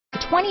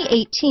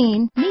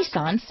2018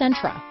 Nissan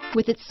Sentra.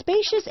 With its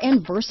spacious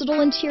and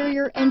versatile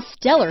interior and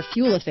stellar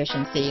fuel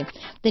efficiency,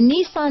 the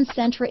Nissan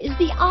Sentra is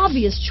the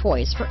obvious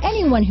choice for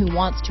anyone who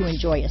wants to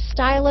enjoy a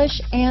stylish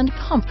and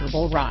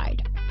comfortable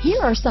ride. Here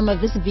are some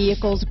of this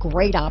vehicle's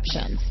great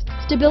options: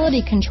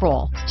 stability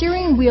control,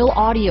 steering wheel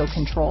audio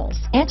controls,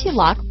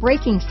 anti-lock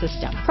braking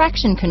system,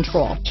 traction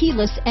control,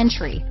 keyless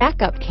entry,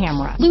 backup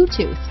camera,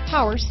 Bluetooth,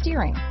 power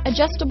steering,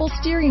 adjustable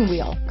steering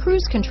wheel,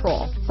 cruise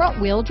control,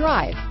 front wheel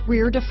drive,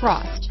 rear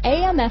defrost,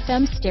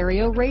 AM/FM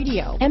stereo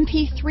radio,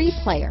 MP3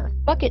 player,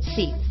 bucket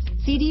seats,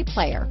 CD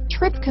player,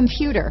 trip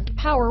computer,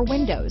 power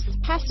windows,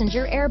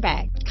 passenger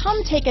airbag.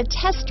 Come take a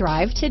test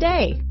drive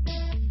today.